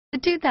The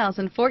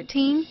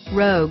 2014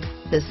 Rogue.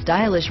 The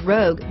stylish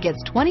Rogue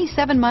gets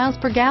 27 miles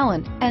per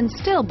gallon and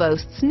still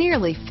boasts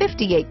nearly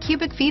 58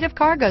 cubic feet of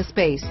cargo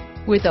space.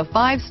 With a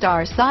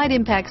 5-star side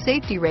impact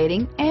safety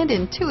rating and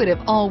intuitive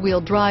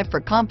all-wheel drive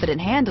for confident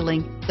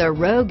handling, the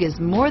Rogue is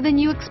more than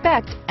you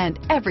expect and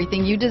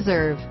everything you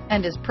deserve,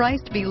 and is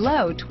priced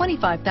below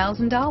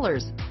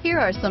 $25,000. Here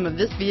are some of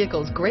this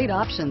vehicle's great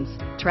options: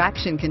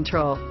 traction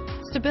control,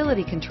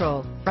 stability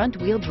control,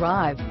 front-wheel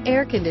drive,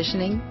 air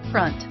conditioning,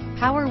 front,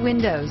 power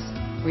windows,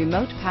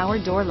 remote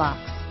power door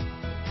locks,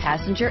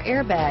 passenger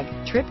airbag,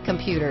 trip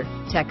computer,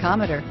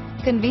 tachometer,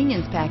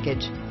 convenience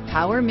package,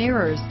 power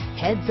mirrors,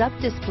 heads-up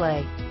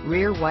display,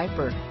 rear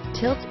wiper,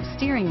 tilt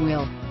steering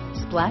wheel,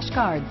 splash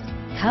guards.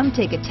 Come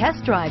take a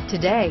test drive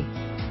today.